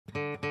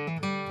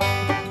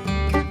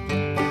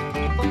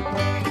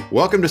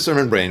Welcome to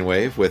Sermon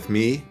Brainwave with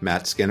me,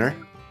 Matt Skinner.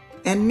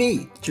 And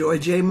me, Joy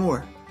J.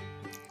 Moore.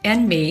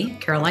 And me,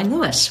 Karoline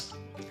Lewis.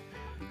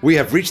 We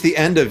have reached the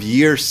end of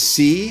Year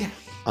C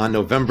on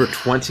November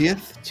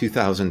 20th,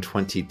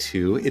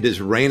 2022. It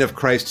is Reign of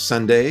Christ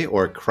Sunday,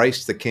 or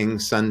Christ the King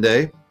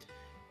Sunday.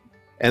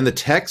 And the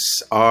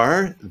texts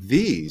are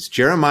these: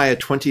 Jeremiah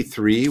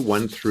 23,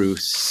 1 through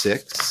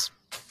 6.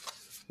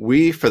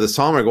 We, for the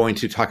psalm, are going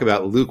to talk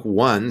about Luke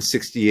 1,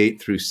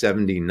 68 through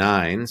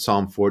 79.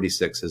 Psalm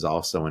 46 is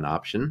also an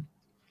option.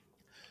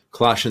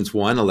 Colossians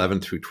 1,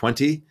 11 through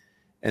 20.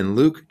 And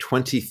Luke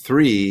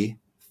 23,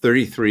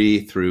 33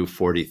 through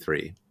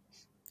 43.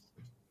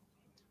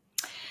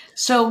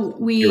 So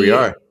here we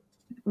are.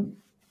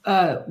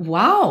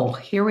 Wow,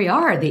 here we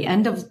are, the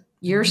end of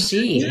Year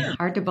C. Yeah.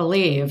 Hard to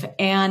believe.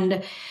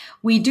 And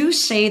we do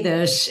say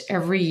this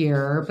every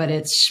year, but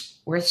it's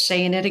worth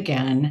saying it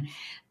again,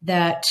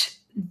 that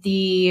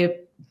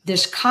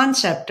this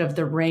concept of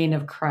the reign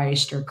of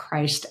Christ, or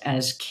Christ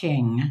as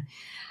King,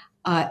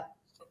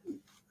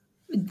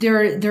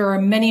 there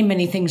are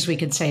many things we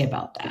could say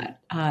about that.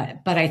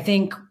 But I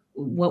think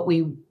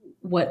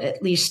what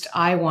at least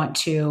I want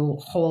to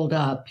hold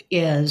up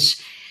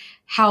is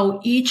how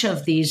each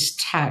of these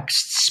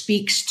texts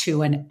speaks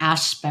to an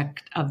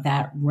aspect of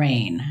that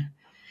reign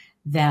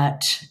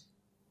that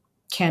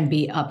can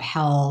be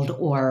upheld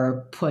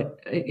or put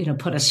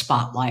a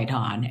spotlight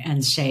on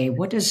and say,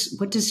 what does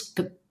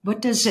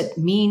it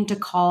mean to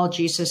call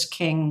Jesus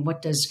King?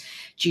 What does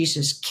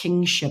Jesus'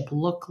 kingship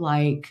look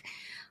like?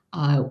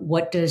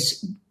 What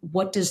is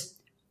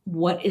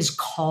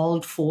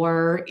called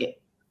for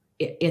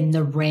in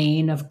the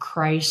reign of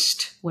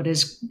Christ? What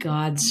is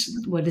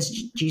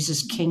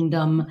Jesus'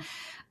 kingdom?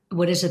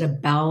 What is it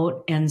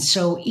about? And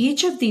so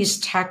each of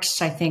these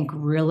texts, I think,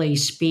 really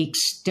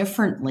speaks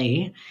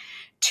differently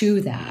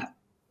to that.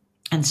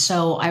 And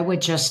so I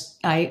want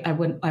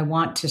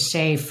to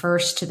say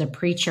first to the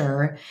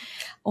preacher,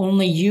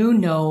 only you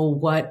know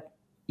what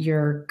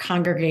your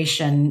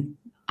congregation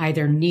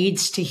either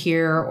needs to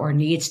hear or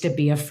needs to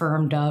be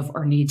affirmed of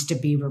or needs to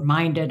be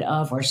reminded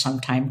of or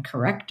sometime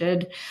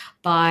corrected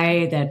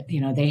by, that,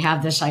 they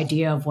have this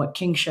idea of what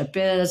kingship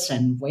is,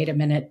 and wait a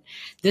minute,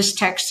 this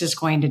text is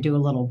going to do a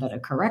little bit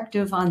of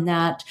corrective on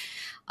that.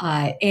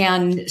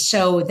 And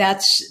so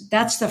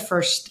that's the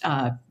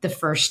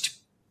first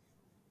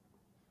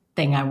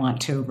thing I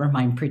want to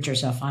remind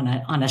preachers of on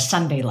a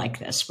Sunday like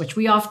this, which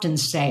we often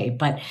say,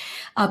 but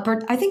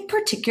I think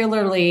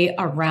particularly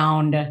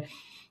around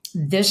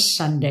this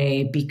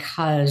Sunday,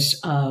 because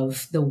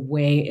of the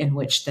way in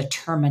which the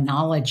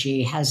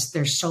terminology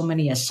there's so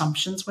many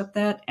assumptions with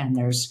it. And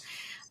there's,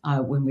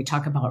 when we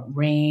talk about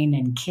reign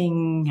and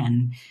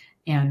king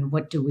and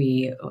what do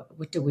we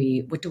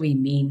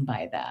mean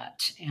by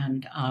that?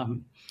 And,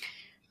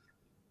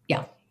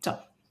 so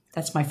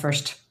that's my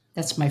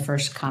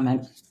first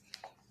comment.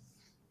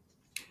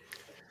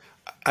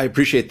 I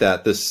appreciate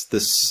that. This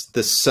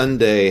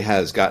Sunday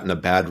has gotten a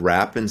bad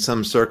rap in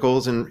some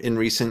circles in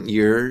recent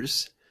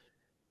years.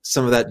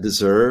 Some of that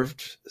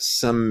deserved,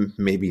 some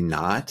maybe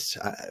not.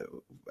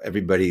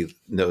 Everybody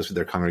knows what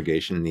their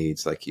congregation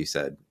needs, like you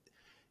said.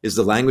 Is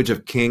the language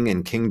of king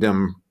and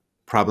kingdom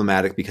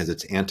problematic because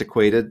it's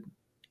antiquated?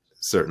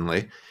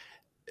 Certainly.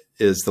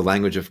 Is the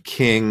language of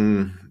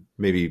king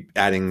maybe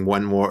adding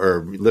one more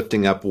or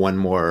lifting up one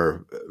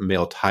more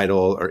male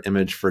title or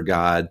image for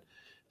God?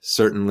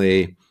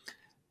 Certainly.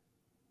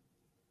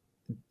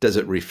 Does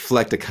it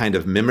reflect a kind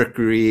of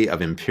mimicry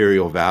of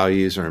imperial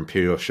values or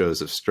imperial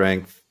shows of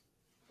strength?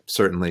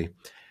 Certainly.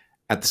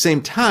 At the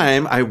same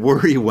time, I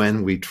worry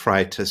when we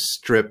try to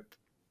strip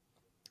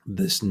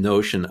this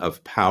notion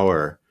of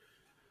power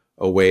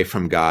away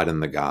from God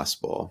and the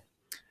gospel.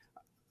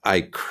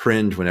 I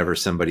cringe whenever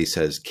somebody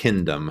says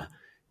kingdom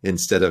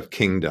instead of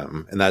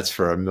kingdom, and that's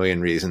for a million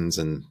reasons.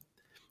 And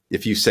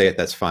if you say it,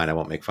 that's fine. I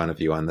won't make fun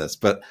of you on this.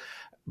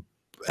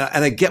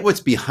 And I get what's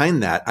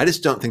behind that. I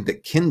just don't think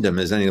that kingdom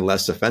is any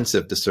less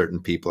offensive to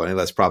certain people, any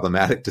less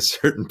problematic to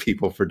certain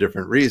people for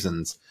different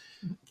reasons.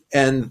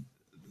 And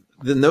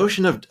the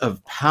notion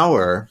of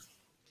power,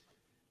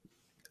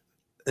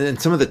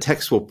 and some of the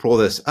texts will pull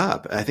this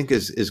up, I think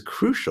is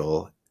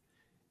crucial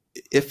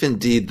if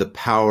indeed the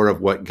power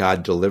of what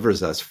God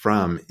delivers us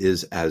from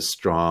is as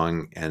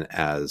strong and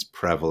as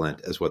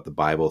prevalent as what the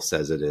Bible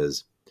says it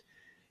is,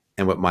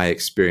 and what my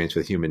experience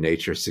with human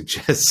nature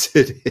suggests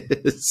it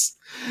is.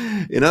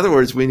 In other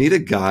words, we need a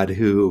God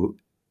who,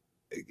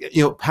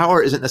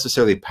 power isn't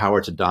necessarily power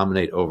to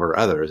dominate over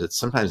others.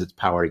 Sometimes it's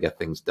power to get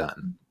things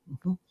done.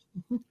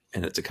 Mm-hmm.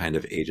 And it's a kind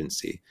of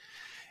agency.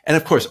 And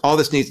of course, all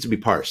this needs to be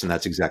parsed. And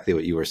that's exactly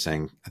what you were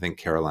saying, I think,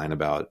 Karoline,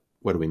 about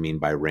what do we mean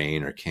by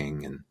reign or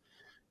king. And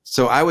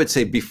so I would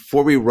say,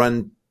 before we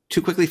run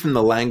too quickly from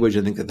the language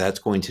and think that that's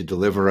going to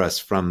deliver us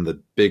from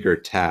the bigger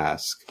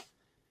task,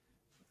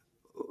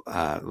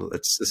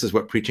 this is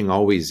what preaching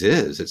always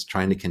is. It's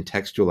trying to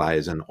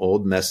contextualize an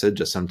old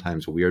message, a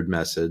sometimes weird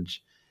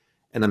message,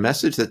 and a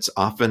message that's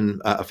often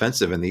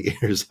offensive in the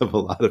ears of a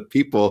lot of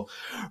people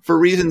for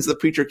reasons the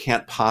preacher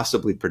can't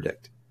possibly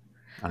predict.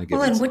 on a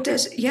Well, given and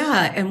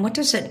Sunday. what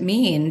does it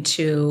mean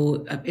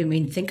to, I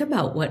mean, think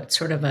about what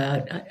sort of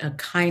a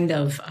kind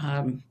of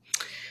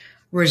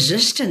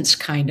resistance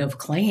kind of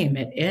claim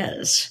it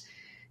is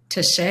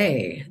to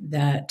say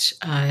that,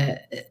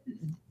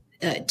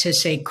 to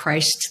say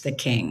Christ the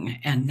King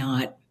and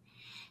not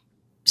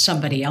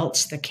somebody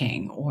else the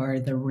king, or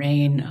the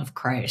reign of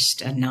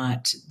Christ and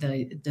not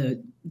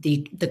the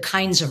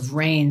kinds of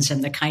reigns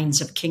and the kinds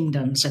of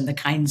kingdoms and the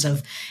kinds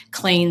of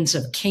claims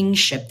of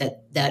kingship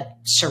that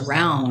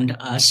surround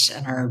us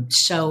and are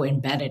so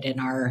embedded in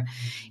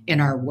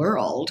our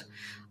world.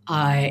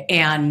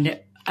 And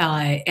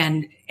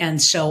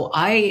so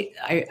I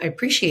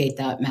appreciate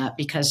that, Matt,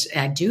 because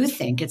I do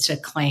think it's a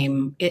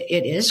claim.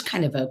 It is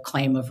kind of a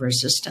claim of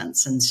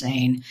resistance and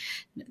saying,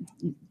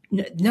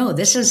 no,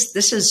 this is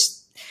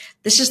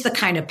the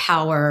kind of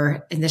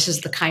power, and this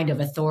is the kind of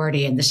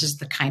authority, and this is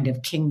the kind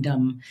of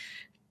kingdom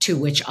to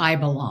which I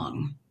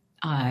belong,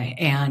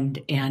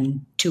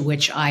 and to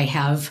which I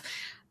have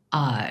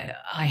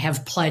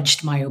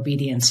pledged my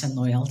obedience and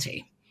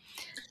loyalty,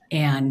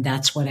 and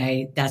that's what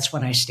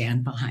I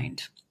stand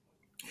behind.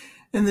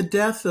 And the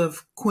death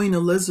of Queen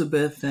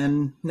Elizabeth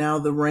and now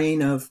the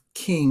reign of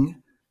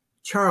King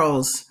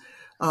Charles,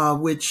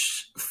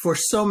 which for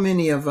so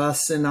many of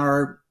us in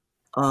our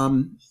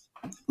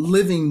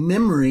living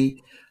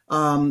memory,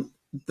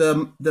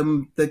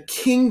 the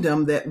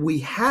kingdom that we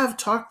have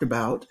talked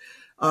about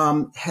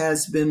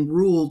has been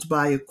ruled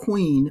by a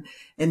queen.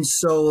 And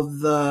so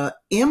the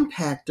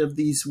impact of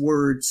these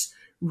words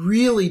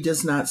really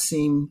does not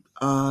seem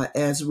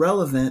as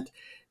relevant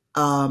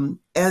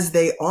as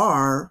they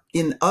are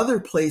in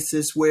other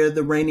places where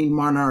the reigning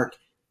monarch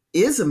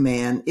is a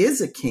man,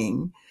 is a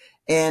king,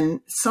 and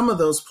some of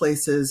those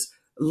places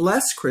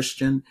less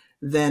Christian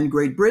than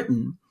Great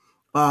Britain.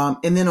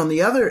 And then on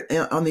the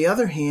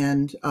other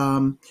hand,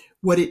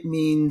 what it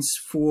means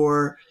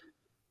for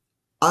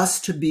us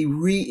to be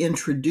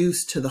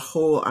reintroduced to the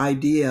whole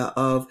idea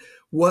of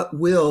what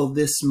will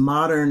this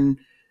modern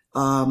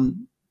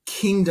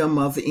kingdom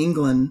of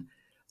England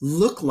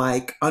look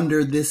like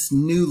under this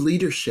new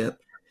leadership.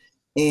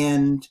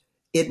 And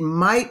it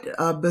might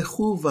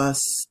behoove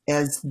us,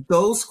 as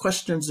those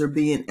questions are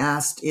being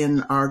asked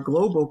in our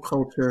global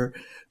culture,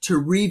 to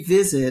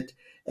revisit,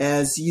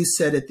 as you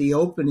said at the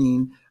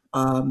opening,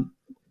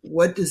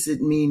 what does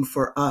it mean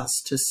for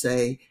us to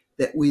say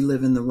that we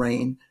live in the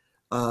reign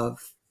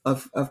of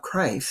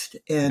Christ?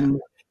 And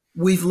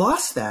we've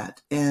lost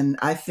that. And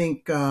I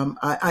think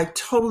I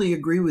totally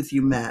agree with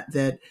you, Matt,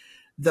 that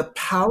the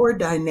power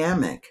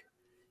dynamic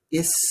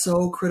is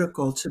so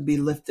critical to be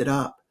lifted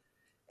up,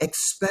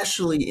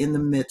 especially in the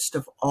midst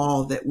of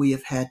all that we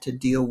have had to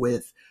deal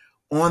with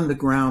on the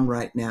ground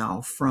right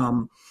now,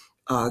 from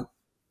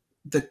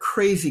the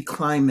crazy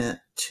climate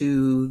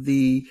to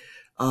the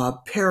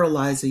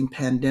paralyzing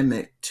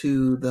pandemic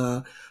to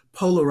the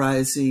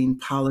polarizing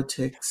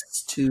politics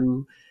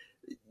to,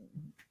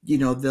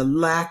 the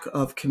lack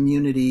of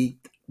community.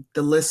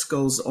 The list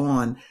goes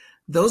on.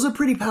 Those are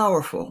pretty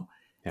powerful.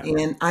 Yeah.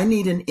 And I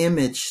need an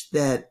image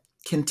that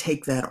can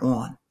take that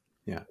on.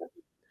 Yeah.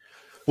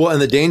 Well,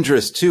 and the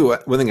dangerous too,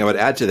 one thing I would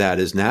add to that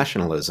is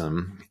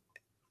nationalism,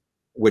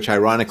 which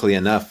ironically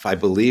enough, I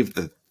believe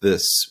that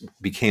this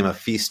became a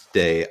feast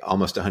day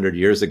almost 100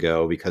 years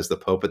ago because the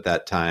Pope at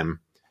that time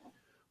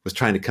was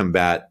trying to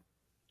combat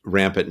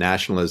rampant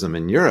nationalism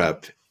in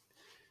Europe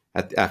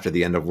after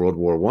the end of World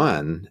War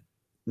I.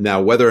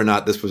 Now, whether or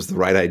not this was the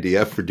right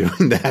idea for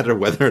doing that or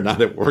whether or not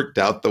it worked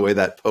out the way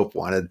that Pope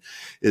wanted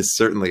is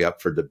certainly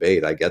up for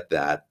debate. I get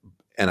that.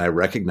 And I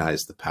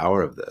recognize the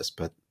power of this,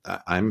 but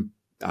I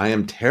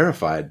am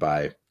terrified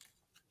by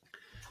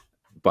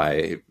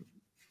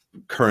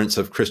currents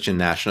of Christian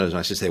nationalism,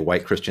 I should say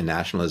white Christian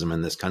nationalism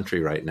in this country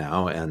right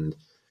now. And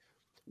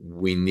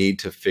we need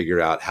to figure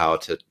out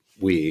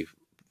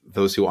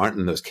those who aren't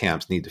in those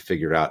camps need to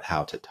figure out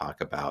how to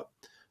talk about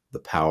the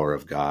power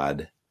of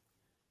God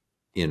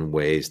in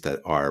ways that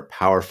are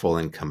powerful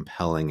and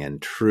compelling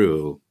and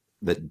true,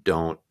 that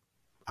don't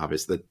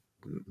obviously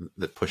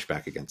that push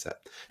back against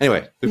that.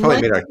 Anyway, we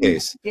probably made our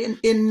case. In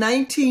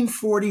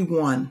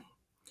 1941,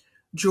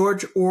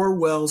 George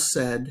Orwell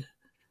said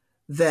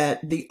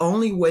that the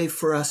only way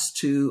for us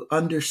to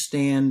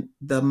understand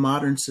the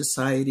modern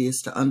society is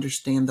to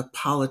understand the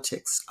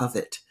politics of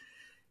it.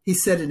 He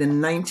said it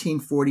in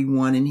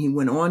 1941, and he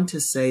went on to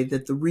say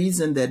that the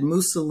reason that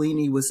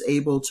Mussolini was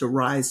able to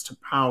rise to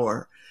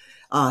power,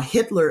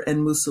 Hitler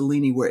and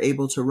Mussolini were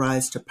able to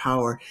rise to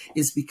power,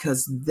 is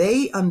because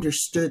they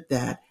understood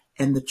that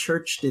and the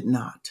church did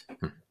not.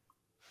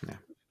 Yeah.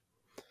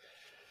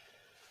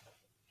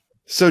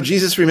 So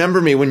Jesus,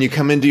 remember me when you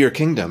come into your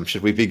kingdom.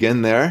 Should we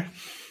begin there?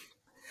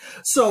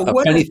 So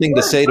a funny thing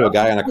to say to a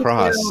guy on a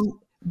cross.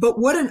 But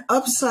what an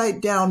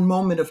upside down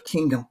moment of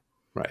kingdom.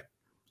 Right.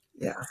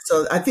 Yeah.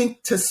 So I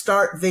think to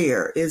start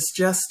there is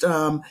just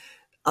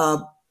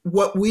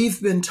what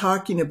we've been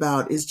talking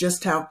about is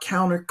just how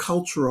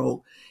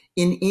countercultural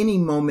in any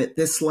moment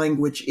this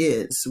language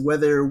is,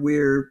 whether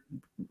we're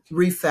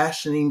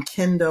refashioning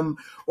kingdom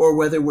or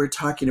whether we're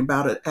talking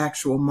about an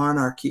actual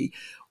monarchy.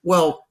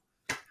 Well,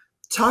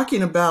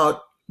 talking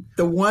about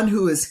the one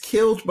who is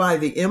killed by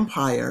the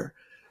empire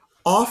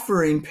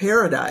offering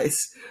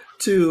paradise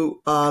to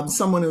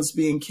someone who's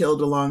being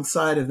killed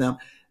alongside of them.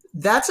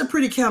 That's a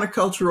pretty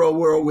countercultural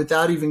world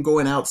without even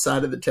going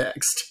outside of the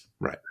text.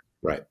 Right,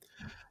 right.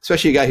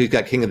 Especially a guy who's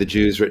got King of the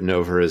Jews written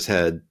over his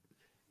head.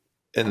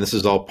 And this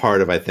is all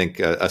part of, I think,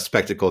 a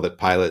spectacle that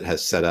Pilate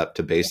has set up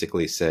to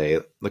basically say,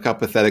 look how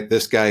pathetic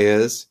this guy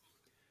is.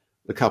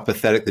 Look how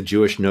pathetic the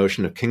Jewish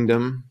notion of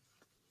kingdom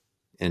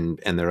and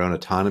their own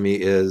autonomy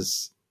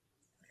is.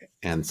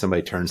 And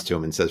somebody turns to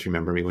him and says,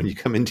 remember me when you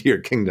come into your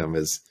kingdom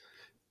is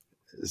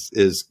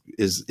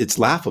it's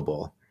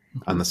laughable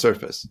on the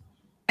surface.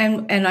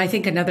 And I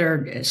think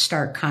another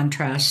stark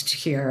contrast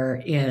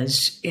here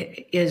is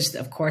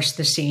of course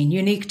the scene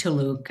unique to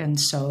Luke, and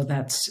so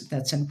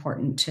that's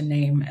important to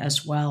name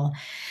as well.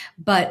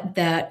 But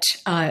that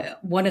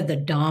one of the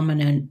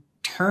dominant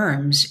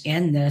terms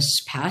in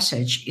this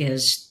passage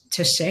is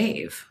to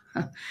save.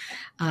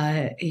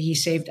 He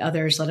saved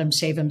others, let him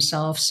save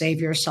himself,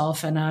 save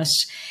yourself and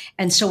us.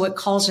 And so it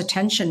calls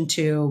attention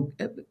to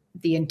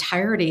the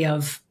entirety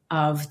of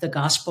the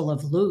Gospel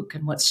of Luke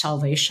and what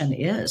salvation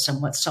is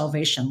and what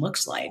salvation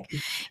looks like.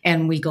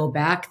 And we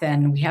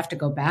have to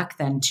go back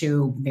then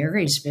to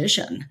Mary's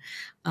vision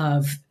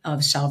of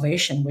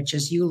salvation, which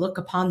is you look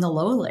upon the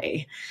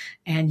lowly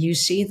and you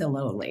see the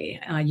lowly,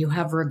 you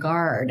have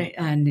regard,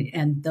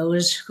 and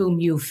those whom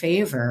you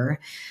favor,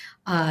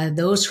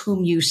 those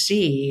whom you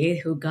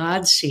see, who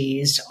God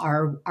sees,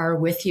 are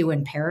with you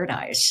in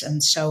paradise.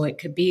 And so it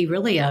could be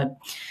really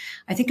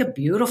I think a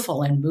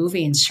beautiful and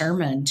moving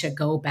sermon to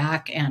go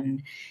back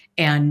and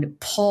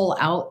pull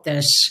out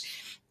this,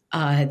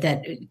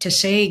 that to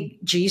say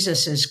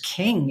Jesus is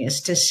king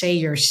is to say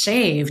you're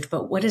saved,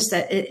 but what is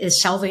that?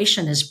 Is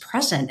salvation is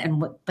present.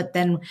 But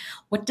then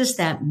what does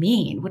that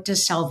mean? What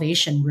does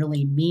salvation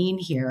really mean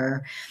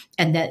here?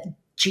 And that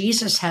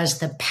Jesus has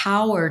the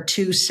power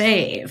to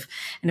save.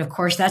 And of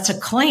course, that's a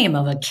claim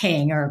of a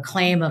king or a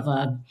claim of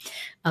a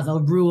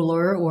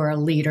ruler or a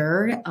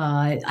leader.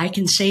 I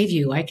can save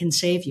you. I can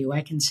save you.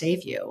 I can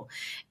save you.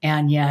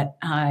 And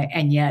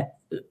yet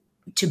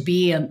to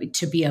be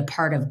a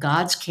part of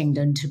God's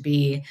kingdom,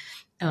 to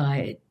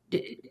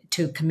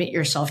commit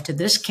yourself to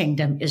this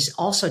kingdom is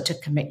also to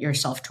commit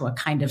yourself to a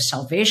kind of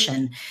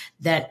salvation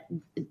that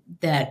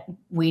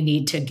we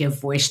need to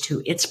give voice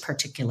to its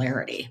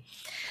particularity.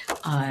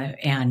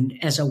 And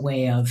as a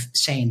way of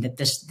saying that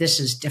this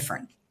is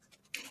different.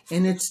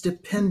 And it's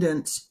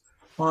dependent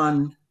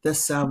on the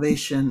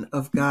salvation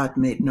of God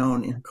made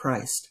known in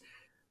Christ.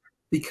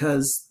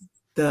 Because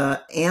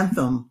the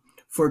anthem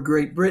for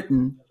Great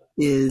Britain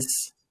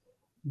is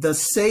the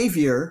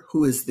Savior,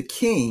 who is the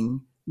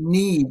King,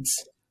 needs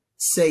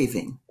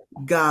saving.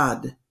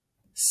 God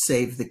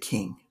save the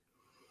King.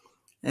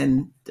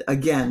 And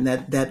again,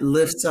 that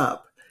lifts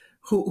up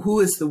who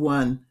is the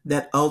one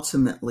that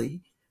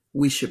ultimately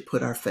we should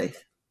put our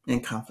faith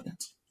and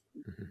confidence.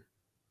 Mm-hmm.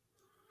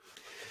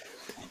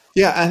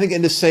 Yeah, I think,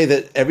 and to say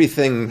that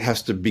everything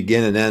has to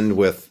begin and end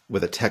with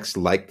a text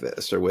like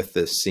this or with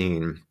this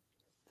scene.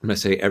 When I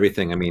say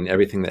everything, I mean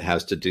everything that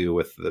has to do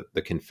with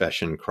the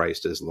confession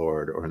Christ is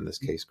Lord, or in this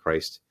case,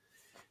 Christ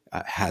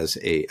has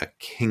a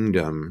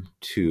kingdom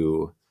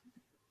to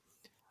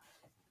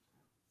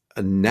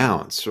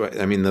announce. Right?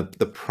 I mean,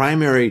 the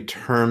primary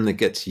term that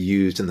gets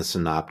used in the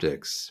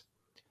synoptics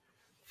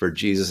for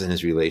Jesus and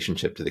his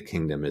relationship to the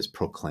kingdom is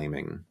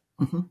proclaiming,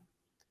 mm-hmm.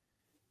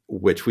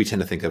 which we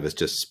tend to think of as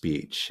just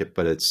speech,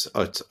 but it's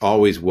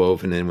always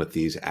woven in with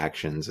these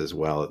actions as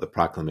well. The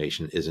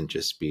proclamation isn't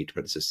just speech,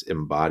 but it's just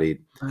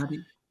embodied.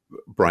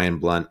 Brian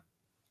Blunt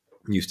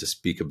used to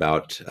speak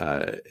about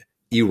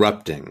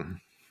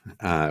erupting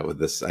with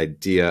this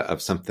idea of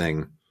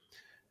something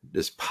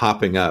just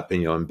popping up,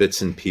 in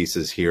bits and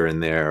pieces here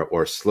and there,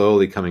 or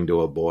slowly coming to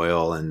a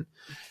boil and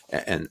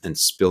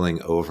spilling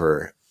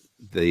over.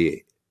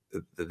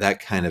 That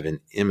kind of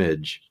an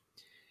image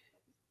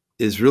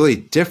is really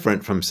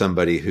different from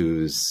somebody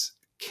whose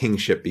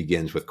kingship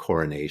begins with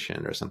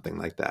coronation or something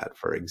like that,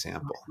 for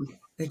example.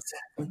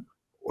 Exactly.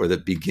 Or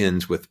that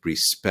begins with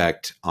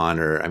respect,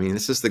 honor. I mean,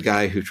 this is the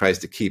guy who tries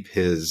to keep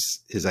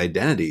his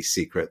identity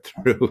secret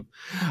through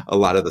a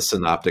lot of the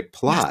synoptic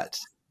plot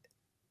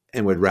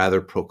and would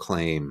rather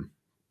proclaim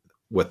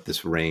what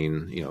this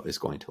reign, is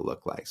going to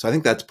look like. So I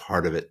think that's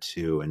part of it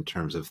too, in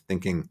terms of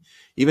thinking,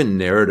 even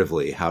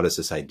narratively, how does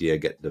this idea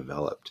get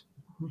developed?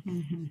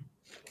 Mm-hmm.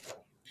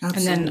 And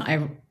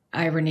then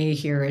irony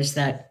here is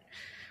that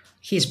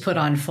he's put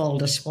on full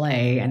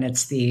display, and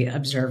it's the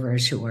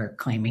observers who are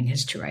claiming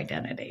his true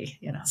identity.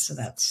 So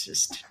that's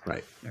just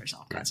right. There's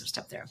all kinds of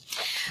stuff there.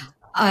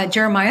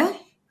 Jeremiah,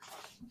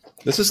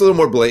 this is a little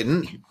more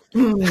blatant.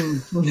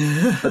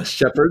 That's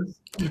shepherds.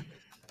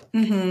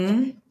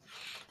 Mm-hmm.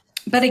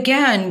 But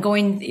again,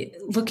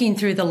 looking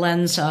through the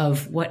lens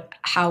of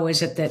how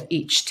is it that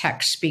each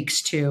text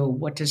speaks to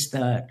what is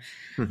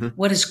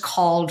what is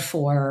called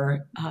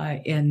for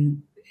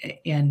in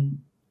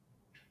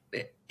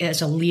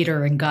as a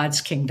leader in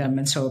God's kingdom,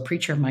 and so a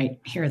preacher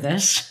might hear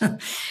this.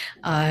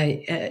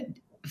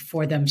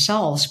 for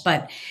themselves.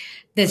 But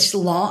this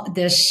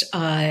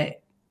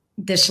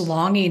this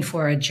longing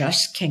for a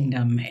just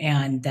kingdom,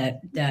 and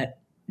that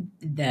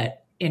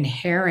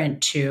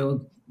inherent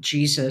to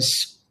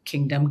Jesus'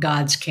 kingdom,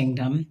 God's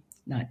kingdom,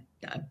 not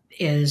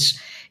is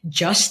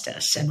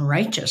justice and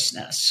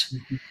righteousness,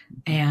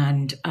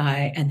 and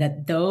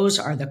that those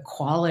are the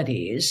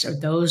qualities, or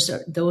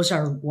those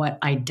are what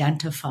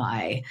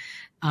identify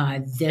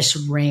this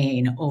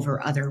reign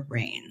over other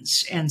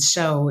reigns. And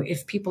so,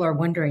 if people are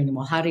wondering,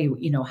 well, how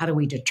do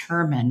we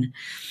determine,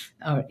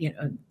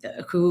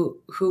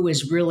 who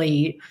is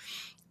really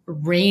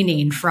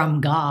reigning from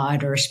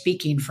God or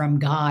speaking from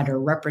God or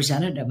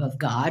representative of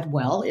God?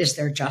 Well, is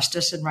there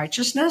justice and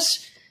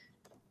righteousness?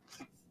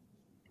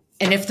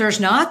 And if there's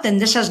not, then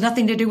this has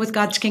nothing to do with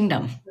God's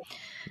kingdom.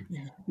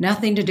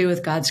 Nothing to do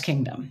with God's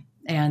kingdom.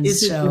 And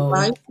is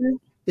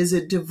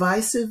it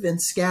divisive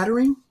and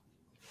scattering?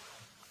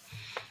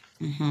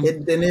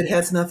 Then it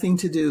has nothing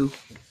to do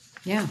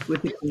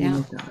with the kingdom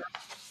of God.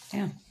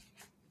 Yeah.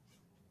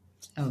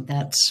 So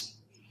that's...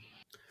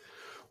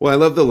 Well, I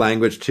love the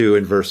language too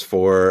in verse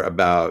 4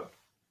 about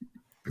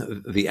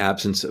the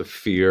absence of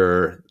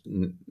fear,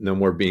 no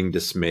more being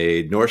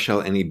dismayed, nor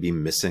shall any be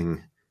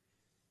missing,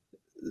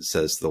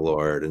 says the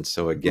Lord. And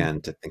so again,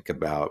 to think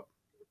about,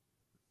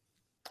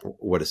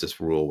 what is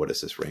this rule? What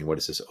is this reign? What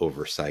does this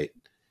oversight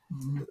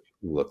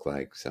look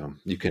like? So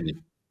you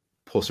can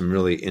pull some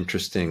really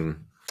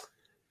interesting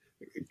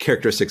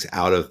characteristics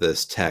out of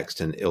this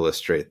text and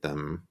illustrate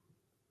them,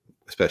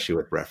 especially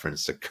with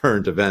reference to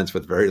current events,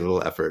 with very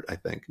little effort, I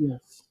think.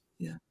 Yes.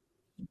 Yeah.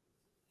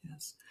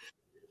 Yes.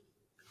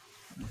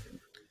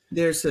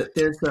 There's a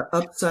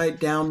upside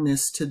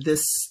downness to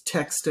this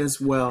text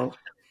as well,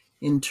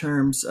 in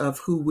terms of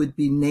who would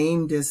be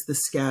named as the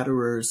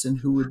scatterers and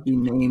who would be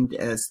named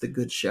as the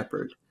good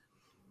shepherd.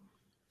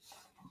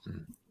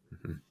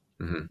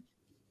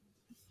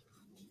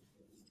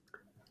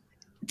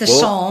 The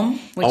psalm,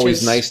 which always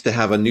is nice to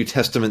have a New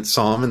Testament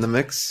psalm in the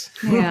mix.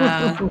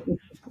 Yeah.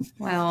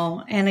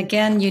 Well, and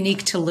again,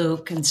 unique to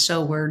Luke. And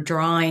so we're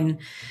drawing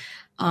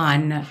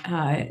on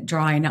our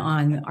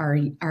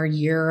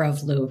year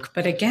of Luke.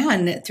 But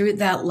again, through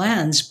that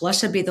lens,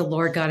 blessed be the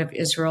Lord God of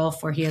Israel,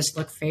 for he has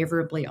looked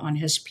favorably on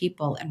his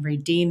people and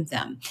redeemed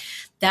them.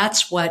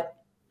 That's what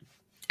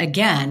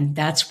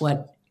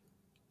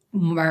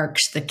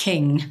marks the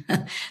king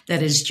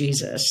that is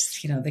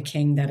Jesus, the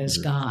king that is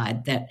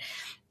God, that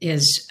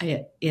is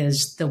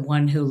the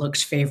one who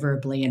looks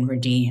favorably and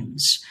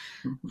redeems.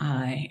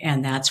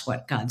 And that's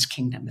what God's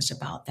kingdom is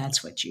about.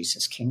 That's what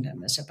Jesus'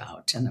 kingdom is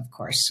about. And of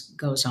course,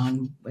 goes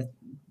on with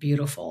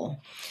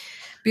beautiful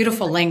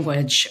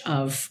language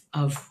of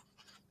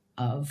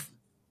the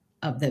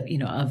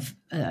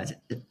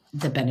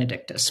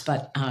Benedictus.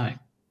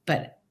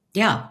 But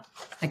yeah,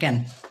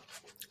 again,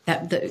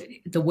 that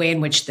the way in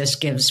which this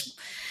gives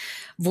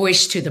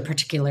voice to the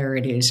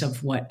particularities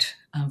of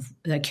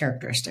the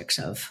characteristics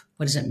of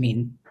what does it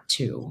mean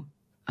to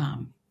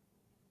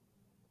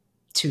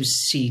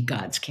see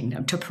God's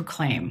kingdom, to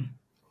proclaim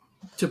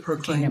the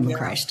kingdom of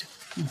Christ.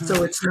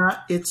 So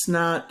it's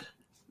not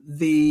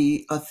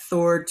the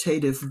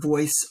authoritative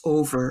voice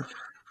over,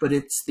 but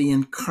it's the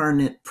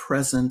incarnate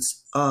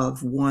presence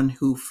of one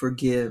who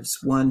forgives,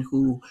 one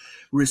who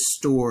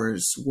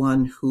restores,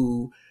 one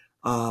who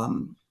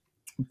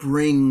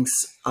brings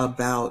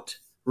about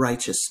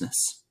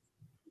righteousness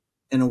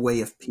and a way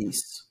of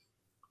peace.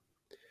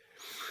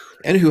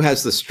 And who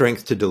has the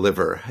strength to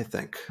deliver, I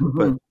think.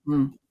 But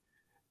in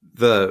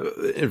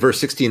verse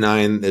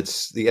 69,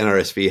 it's the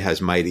NRSV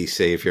has mighty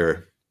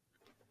Savior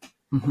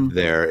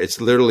there.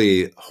 It's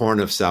literally horn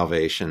of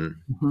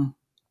salvation.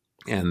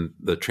 And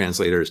the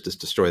translators just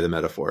destroy the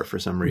metaphor for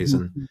some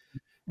reason.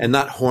 And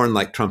not horn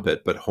like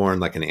trumpet, but horn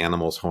like an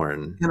animal's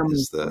horn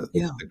is the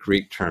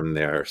Greek term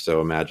there.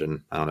 So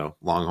imagine, I don't know,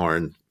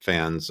 Longhorn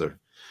fans or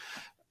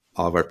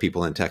all of our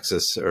people in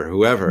Texas or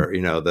whoever,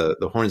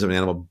 the horns of an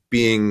animal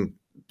being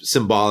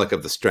symbolic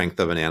of the strength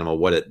of an animal,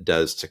 what it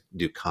does to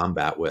do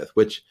combat with,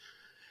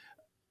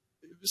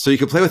 so you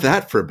can play with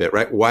that for a bit,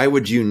 right? Why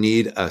would you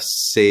need a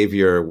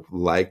savior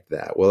like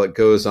that? Well, it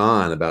goes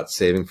on about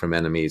saving from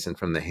enemies and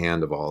from the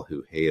hand of all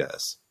who hate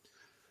us.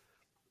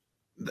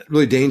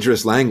 Really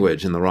dangerous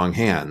language in the wrong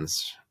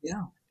hands.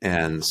 Yeah.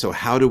 And so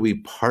how do we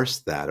parse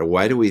that? Or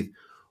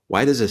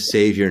why does a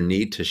savior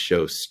need to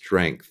show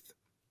strength?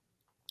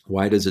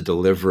 Why does a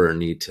deliverer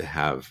need to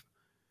have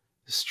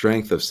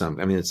strength of some?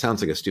 I mean, it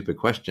sounds like a stupid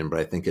question, but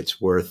I think it's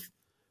worth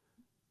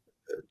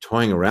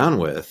toying around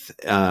with.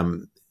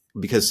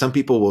 Because some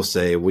people will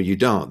say, well, you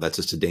don't. That's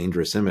just a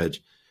dangerous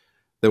image.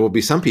 There will be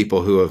some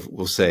people who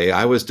will say,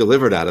 I was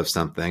delivered out of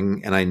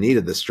something and I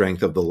needed the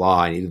strength of the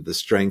law. I needed the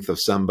strength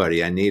of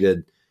somebody. I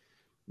needed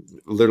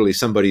literally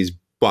somebody's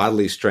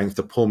bodily strength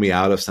to pull me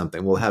out of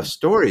something. We'll have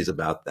stories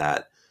about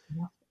that.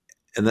 Yeah.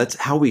 And that's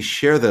how we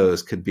share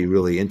those could be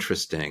really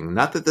interesting.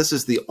 Not that this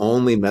is the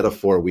only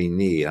metaphor we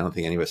need. I don't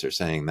think any of us are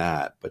saying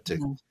that, but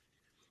to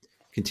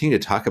continue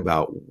to talk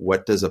about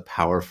what does a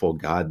powerful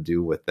God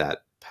do with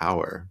that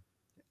power?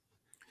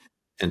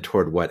 And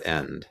toward what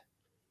end?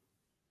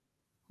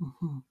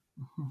 Mm-hmm.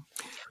 Mm-hmm.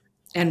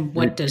 And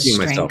what does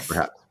strength? Myself,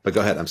 perhaps. But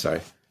go ahead. I'm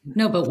sorry.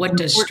 No, but what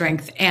does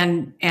strength?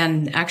 And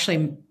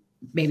actually,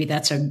 maybe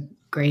that's a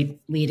great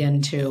lead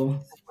into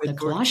the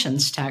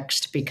Colossians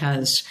text,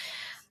 because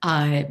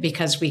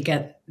we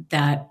get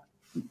that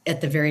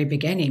at the very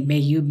beginning. May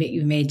you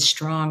be made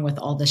strong with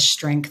all the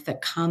strength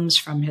that comes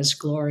from His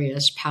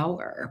glorious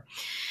power.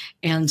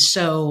 And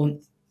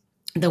so,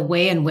 the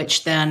way in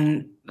which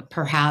then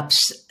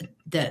perhaps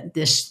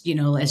this,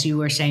 as you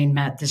were saying,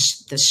 Matt,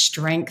 the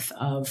strength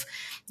of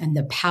and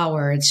the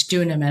power, it's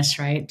dunamis,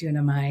 right?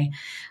 Dunamai.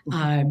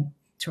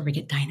 It's where we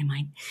get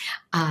dynamite.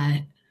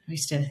 I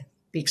used to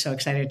be so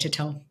excited to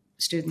tell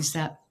students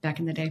that back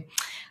in the day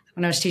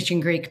when I was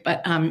teaching Greek,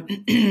 but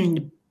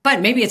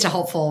maybe it's a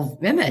helpful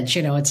image,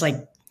 it's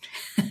like,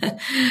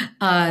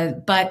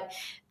 but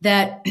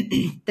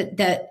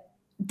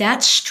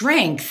that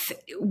strength,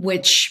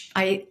 which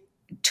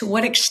to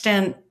what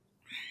extent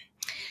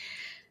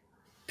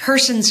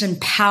persons in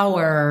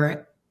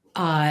power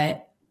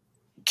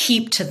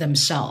keep to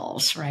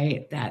themselves,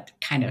 right? That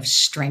kind of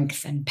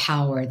strength and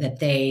power that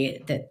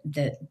they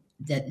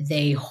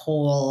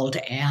hold,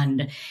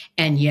 and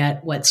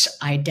yet what's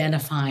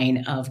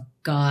identifying of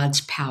God's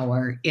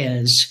power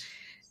is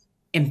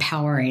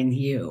empowering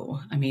you.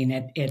 I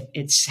mean,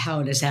 it's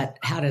how does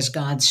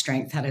God's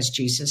strength, how does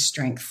Jesus'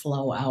 strength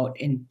flow out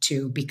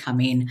into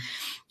becoming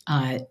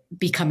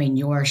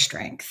your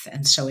strength?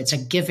 And so it's a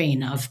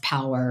giving of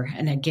power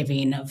and a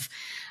giving of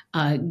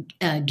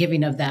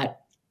that.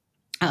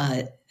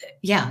 A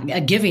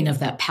giving of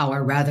that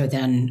power rather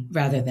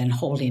than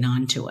holding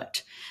on to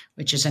it,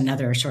 which is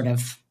another sort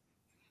of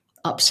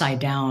upside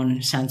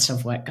down sense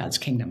of what God's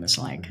kingdom is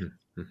like.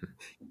 Mm-hmm.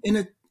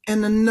 Mm-hmm.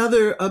 And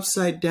another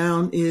upside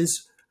down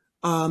is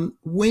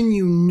when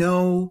you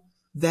know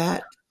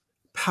that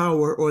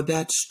power or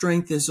that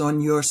strength is on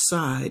your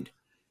side,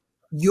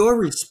 your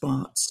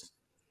response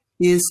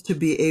is to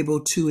be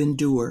able to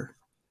endure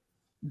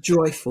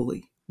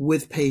joyfully,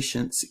 with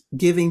patience,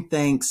 giving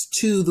thanks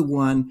to the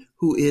one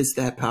who is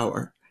that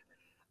power.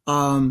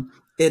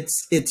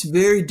 It's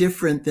very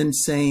different than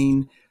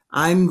saying,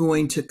 I'm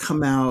going to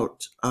come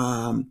out,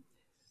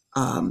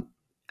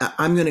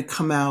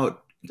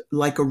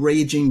 like a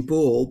raging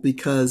bull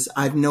because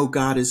I know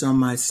God is on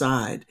my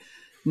side.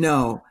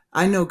 No,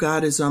 I know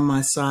God is on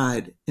my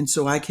side, and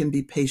so I can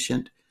be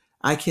patient.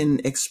 I can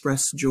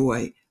express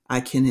joy.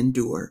 I can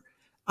endure.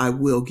 I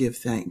will give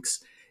thanks.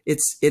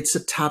 It's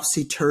a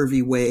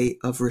topsy-turvy way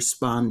of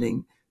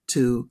responding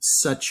to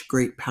such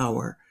great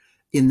power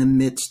in the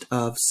midst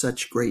of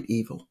such great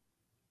evil.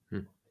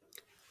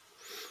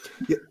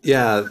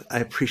 Yeah, I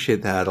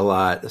appreciate that a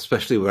lot,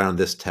 especially around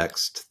this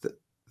text.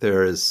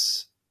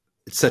 It's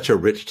such a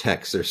rich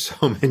text. There's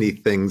so many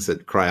things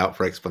that cry out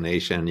for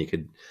explanation. You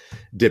could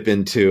dip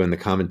into, and the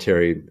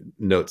commentary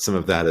notes some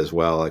of that as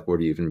well, like where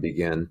do you even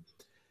begin?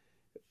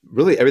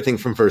 Really, everything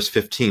from verse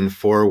 15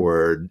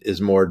 forward is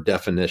more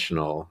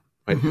definitional.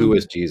 Right? Mm-hmm. Who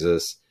is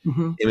Jesus?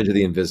 Mm-hmm. Image of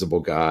the invisible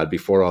God,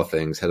 before all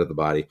things, head of the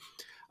body.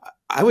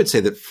 I would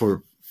say that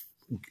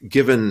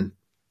given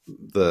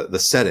the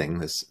setting,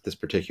 this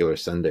particular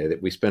Sunday,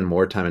 that we spend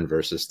more time in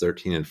verses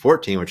 13 and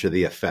 14, which are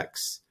the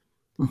effects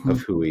mm-hmm.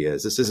 of who He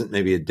is. This isn't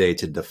maybe a day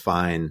to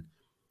define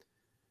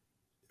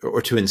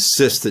or to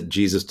insist that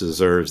Jesus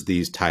deserves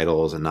these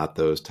titles and not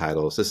those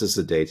titles. This is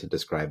a day to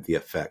describe the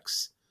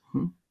effects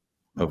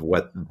mm-hmm. of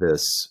what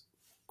this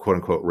quote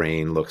unquote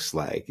reign looks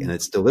like, and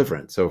it's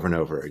deliverance over and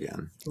over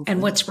again.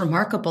 And what's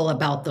remarkable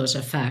about those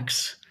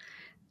effects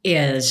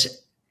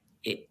is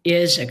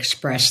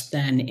expressed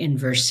then in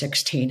verse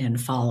 16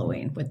 and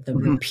following with the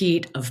mm-hmm.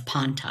 repeat of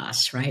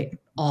pantos, right?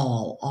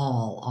 All.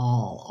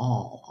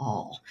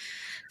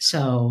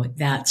 So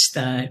that's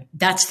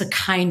the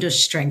kind of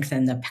strength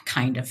and the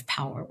kind of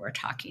power we're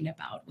talking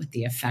about with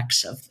the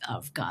effects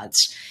of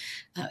God's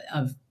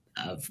of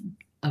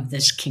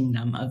this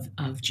kingdom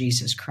of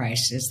Jesus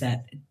Christ, is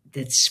that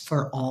it's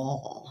for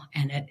all,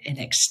 and it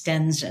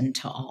extends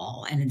into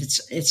all, and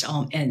it's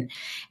all, and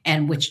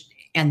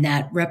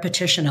that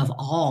repetition of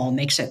all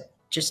makes it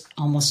just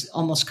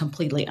almost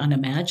completely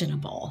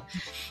unimaginable.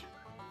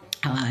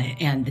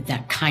 And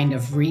that kind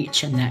of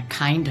reach and that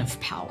kind of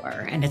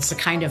power, and it's the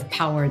kind of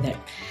power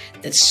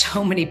that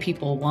so many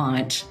people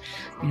want,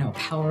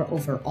 power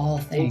over all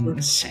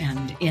things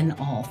and in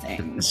all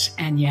things,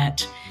 and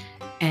yet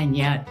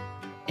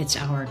it's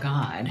our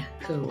God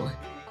who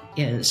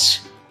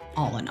is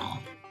all in all.